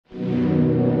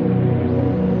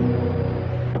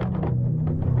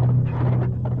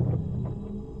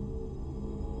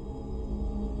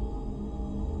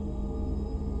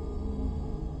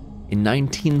In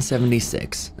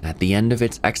 1976, at the end of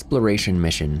its exploration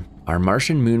mission, our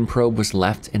Martian moon probe was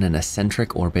left in an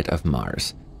eccentric orbit of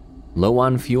Mars. Low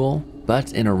on fuel,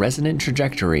 but in a resonant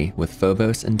trajectory with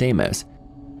Phobos and Deimos,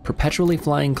 perpetually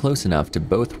flying close enough to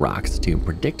both rocks to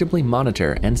predictably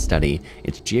monitor and study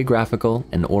its geographical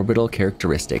and orbital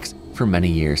characteristics for many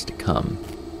years to come.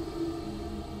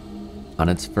 On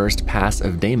its first pass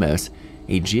of Deimos,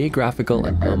 a geographical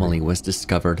anomaly was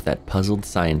discovered that puzzled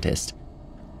scientists,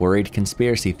 worried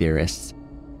conspiracy theorists,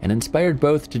 and inspired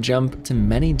both to jump to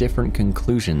many different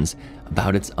conclusions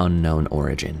about its unknown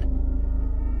origin.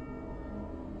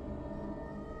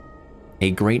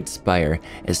 A great spire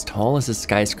as tall as a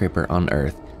skyscraper on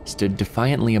Earth stood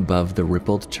defiantly above the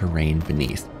rippled terrain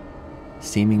beneath.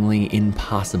 Seemingly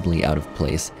impossibly out of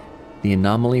place, the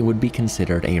anomaly would be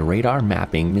considered a radar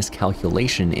mapping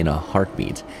miscalculation in a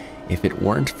heartbeat if it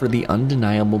weren't for the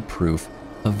undeniable proof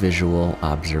of visual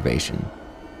observation.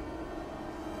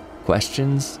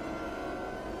 Questions?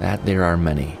 That there are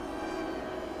many.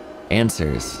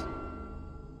 Answers?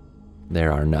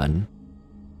 There are none.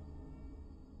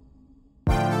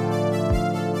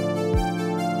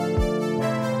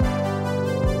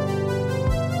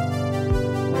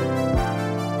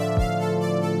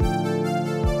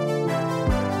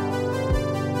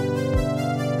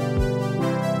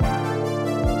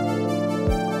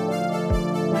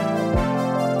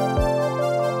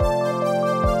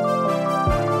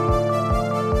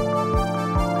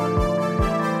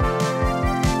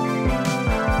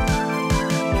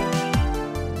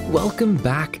 Welcome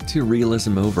back to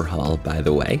Realism Overhaul, by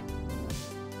the way.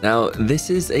 Now,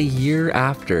 this is a year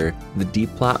after the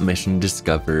Deep Plot mission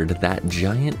discovered that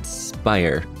giant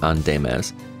spire on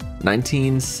Deimos.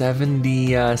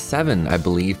 1977, I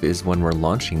believe, is when we're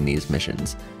launching these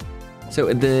missions. So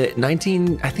I think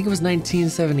it was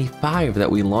 1975 that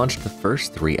we launched the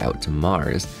first 3 out to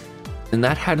Mars, and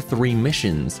that had 3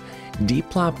 missions. Deep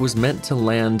Plot was meant to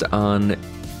land on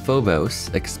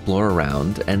Phobos, explore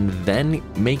around, and then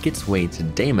make its way to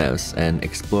Deimos and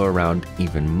explore around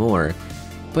even more,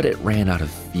 but it ran out of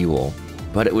fuel.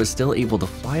 But it was still able to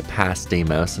fly past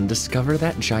Deimos and discover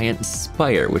that giant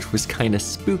spire, which was kind of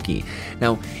spooky.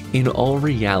 Now, in all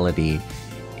reality,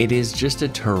 it is just a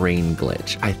terrain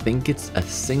glitch. I think it's a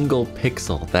single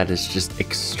pixel that is just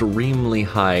extremely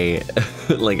high,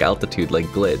 like altitude, like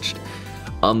glitched,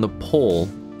 on the pole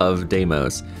of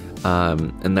Deimos.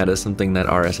 And that is something that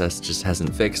RSS just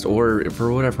hasn't fixed, or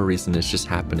for whatever reason it's just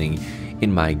happening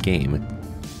in my game.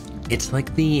 It's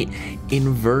like the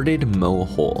inverted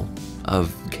mohole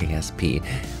of KSP.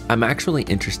 I'm actually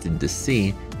interested to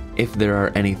see if there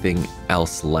are anything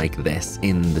else like this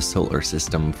in the solar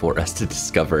system for us to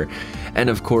discover.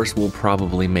 And of course, we'll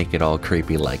probably make it all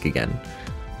creepy-like again.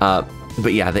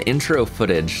 But yeah, the intro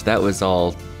footage, that was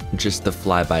all just the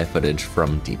flyby footage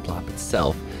from Deep Plot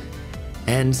itself.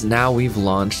 And now we've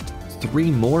launched 3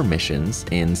 more missions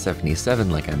in 77,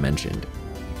 like I mentioned.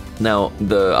 Now,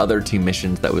 the other 2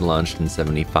 missions that we launched in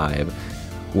 75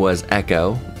 was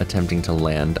Echo, attempting to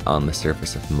land on the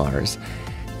surface of Mars,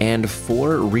 and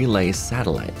 4 relay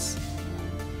satellites.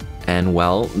 And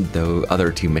well, the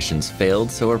other 2 missions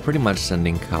failed, so we're pretty much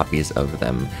sending copies of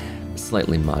them,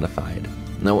 slightly modified.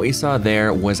 Now, what you saw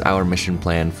there was our mission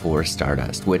plan for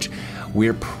Stardust, which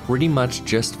we're pretty much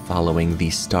just following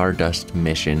the Stardust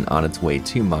mission on its way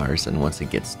to Mars, and once it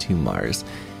gets to Mars.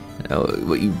 Now,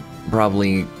 what you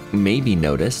probably maybe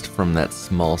noticed from that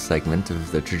small segment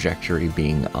of the trajectory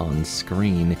being on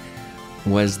screen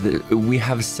was that we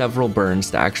have several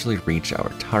burns to actually reach our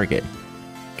target.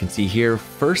 You can see here,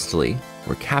 firstly,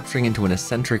 we're capturing into an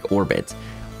eccentric orbit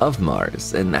of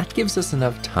Mars, and that gives us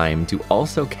enough time to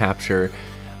also capture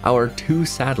our 2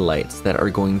 satellites that are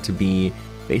going to be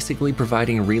basically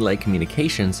providing relay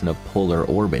communications in a polar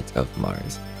orbit of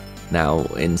Mars. Now,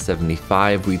 in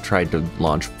 75, we tried to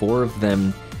launch 4 of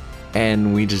them,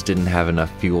 and we just didn't have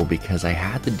enough fuel because I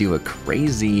had to do a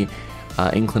crazy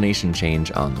inclination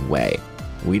change on the way.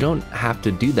 We don't have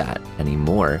to do that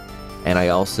anymore, and I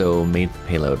also made the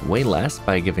payload way less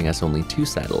by giving us only 2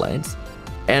 satellites,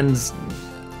 and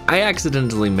I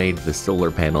accidentally made the solar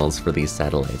panels for these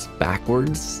satellites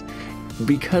backwards.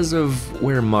 Because of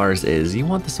where Mars is, you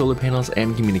want the solar panels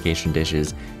and communication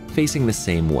dishes facing the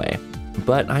same way,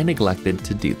 but I neglected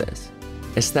to do this.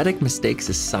 Aesthetic mistakes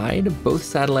aside, both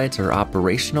satellites are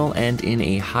operational and in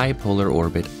a high polar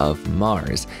orbit of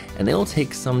Mars, and they'll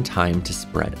take some time to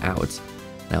spread out.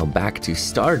 Now back to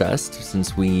Stardust,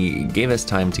 since we gave us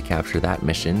time to capture that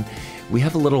mission, we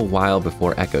have a little while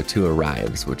before Echo 2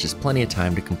 arrives, which is plenty of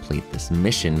time to complete this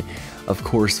mission. Of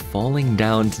course, falling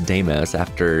down to Deimos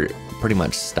after pretty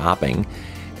much stopping,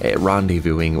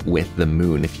 rendezvousing with the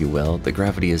moon, if you will. The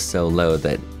gravity is so low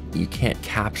that you can't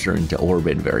capture into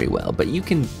orbit very well, but you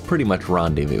can pretty much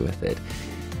rendezvous with it.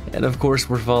 And of course,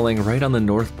 we're falling right on the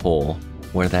North Pole,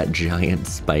 where that giant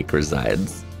spike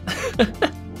resides.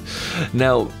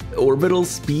 Now, orbital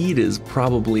speed is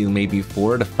probably maybe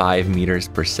 4 to 5 meters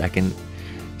per second,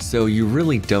 so you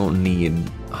really don't need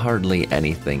hardly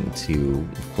anything to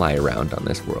fly around on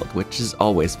this world, which is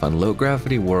always fun. Low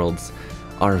gravity worlds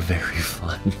are very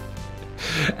fun.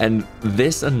 And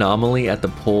this anomaly at the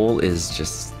pole is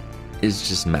just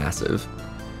massive.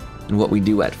 And what we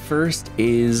do at first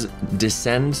is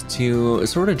descend to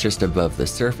sort of just above the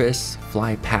surface,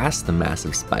 fly past the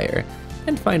massive spire,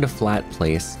 and find a flat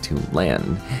place to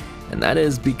land. And that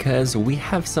is because we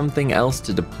have something else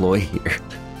to deploy here.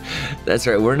 That's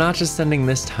right, we're not just sending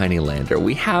this tiny lander,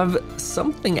 we have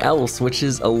something else which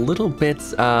is a little bit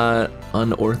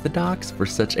unorthodox for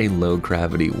such a low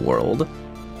gravity world.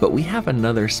 But we have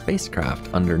another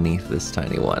spacecraft underneath this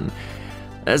tiny one.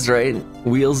 That's right,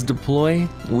 wheels deploy,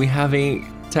 we have a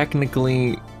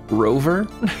technically rover.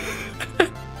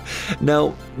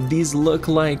 Now, these look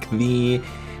like they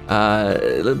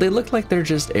look like they're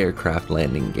just aircraft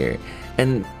landing gear.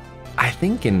 And I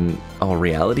think in all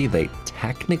reality, they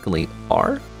technically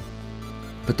are.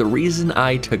 But the reason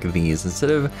I took these instead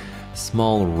of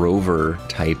small rover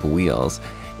type wheels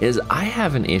is I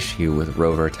have an issue with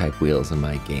rover type wheels in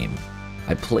my game.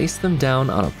 I place them down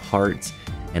on a part,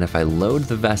 and if I load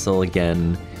the vessel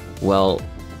again, well,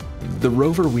 the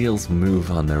rover wheels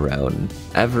move on their own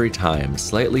every time,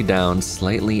 slightly down,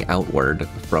 slightly outward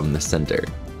from the center.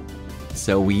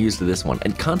 So we used this one,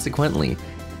 and consequently,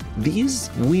 these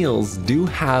wheels do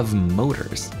have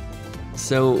motors.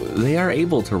 So they are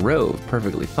able to rove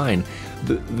perfectly fine.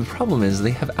 The problem is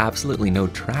they have absolutely no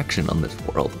traction on this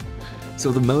world.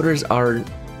 So the motors are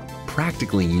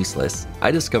practically useless.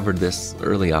 I discovered this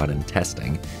early on in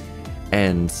testing.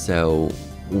 And so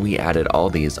we added all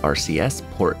these RCS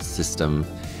port system.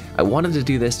 I wanted to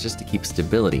do this just to keep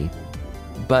stability.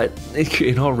 But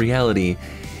in all reality,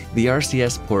 the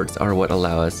RCS ports are what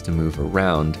allow us to move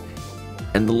around.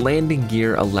 And the landing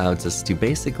gear allows us to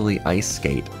basically ice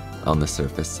skate on the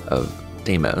surface of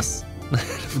Deimos.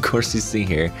 Of course, you see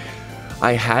here,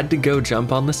 I had to go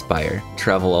jump on the spire,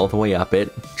 travel all the way up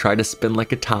it, try to spin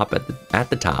like a top at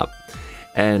the top,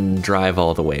 and drive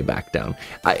all the way back down.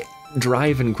 I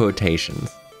drive in quotations.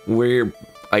 We're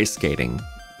ice skating.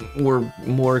 We're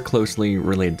more closely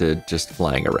related to just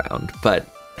flying around, but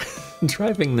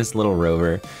driving this little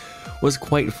rover was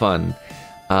quite fun.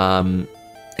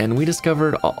 And we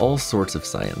discovered all sorts of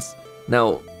science.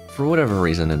 Now, for whatever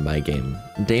reason in my game,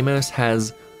 Deimos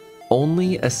has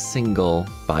only a single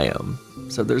biome,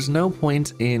 so there's no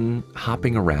point in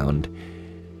hopping around.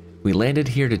 We landed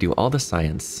here to do all the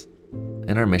science,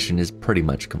 and our mission is pretty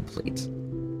much complete.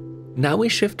 Now we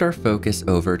shift our focus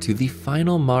over to the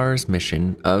final Mars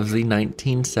mission of the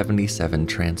 1977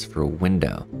 transfer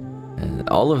window. And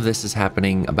all of this is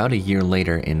happening about a year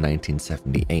later in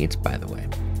 1978, by the way.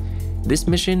 This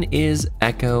mission is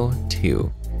Echo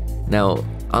 2. Now,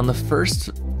 on the first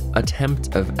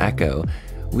attempt of Echo,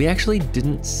 we actually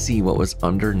didn't see what was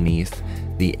underneath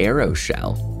the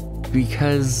aeroshell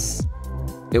because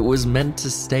it was meant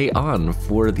to stay on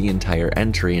for the entire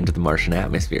entry into the Martian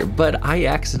atmosphere, but I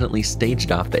accidentally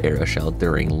staged off the aeroshell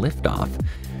during liftoff.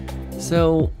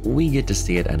 So we get to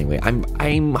see it anyway.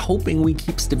 I'm hoping we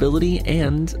keep stability,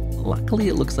 and luckily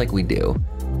it looks like we do.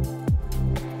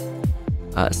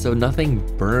 So nothing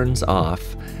burns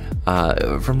off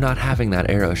from not having that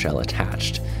aeroshell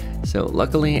attached. So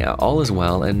luckily all is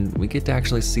well, and we get to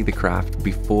actually see the craft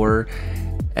before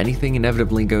anything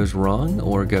inevitably goes wrong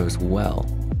or goes well.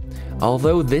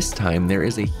 Although this time there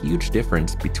is a huge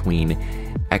difference between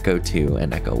Echo 2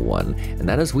 and Echo 1, and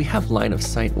that is we have line of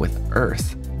sight with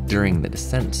Earth during the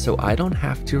descent, so I don't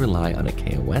have to rely on a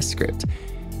KOS script,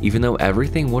 even though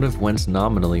everything would have went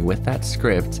nominally with that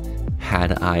script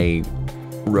had I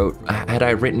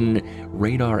written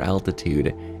radar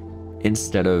altitude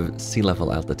instead of sea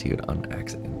level altitude on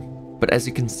accident. But as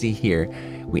you can see here,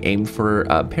 we aimed for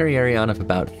a perihelion of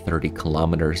about 30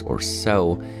 kilometers or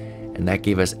so, and that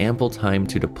gave us ample time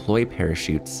to deploy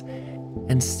parachutes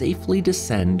and safely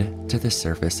descend to the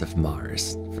surface of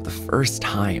Mars for the first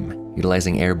time,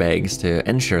 utilizing airbags to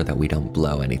ensure that we don't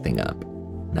blow anything up.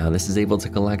 Now, this is able to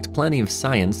collect plenty of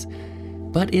science,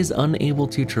 but is unable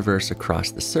to traverse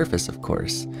across the surface, of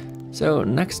course. So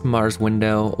next Mars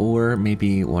window, or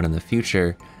maybe one in the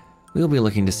future, we'll be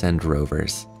looking to send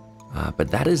rovers. But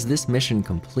that is this mission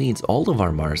complete. All of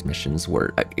our Mars missions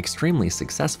were extremely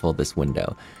successful this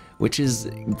window, which is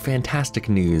fantastic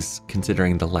news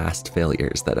considering the last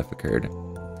failures that have occurred.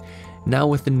 Now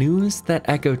with the news that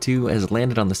Echo 2 has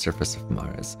landed on the surface of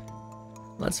Mars,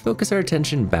 let's focus our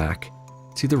attention back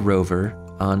to the rover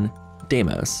on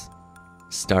Deimos.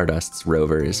 Stardust's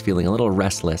rover is feeling a little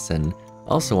restless and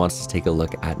also wants to take a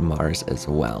look at Mars as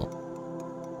well.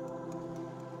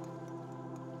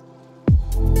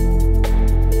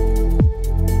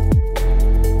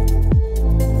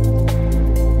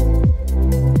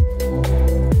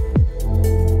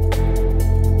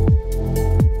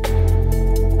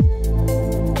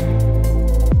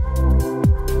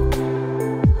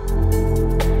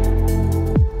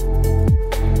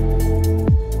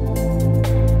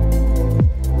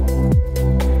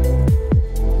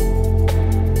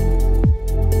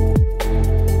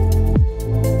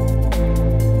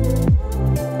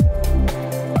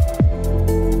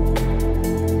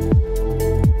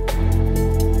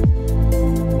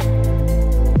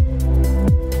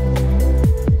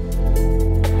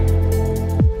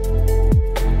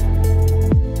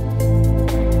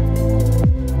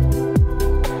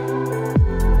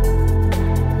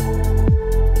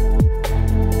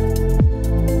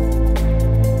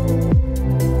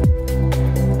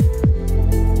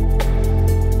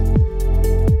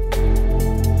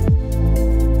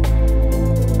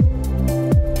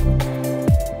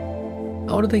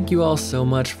 Thank you all so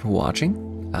much for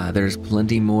watching. There's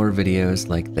plenty more videos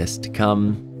like this to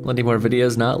come, plenty more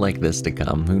videos not like this to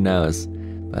come, who knows.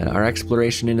 But our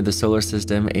exploration into the solar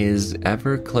system is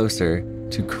ever closer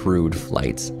to crewed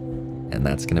flights, and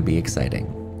that's gonna be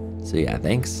exciting. So yeah,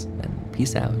 thanks, and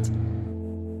peace out.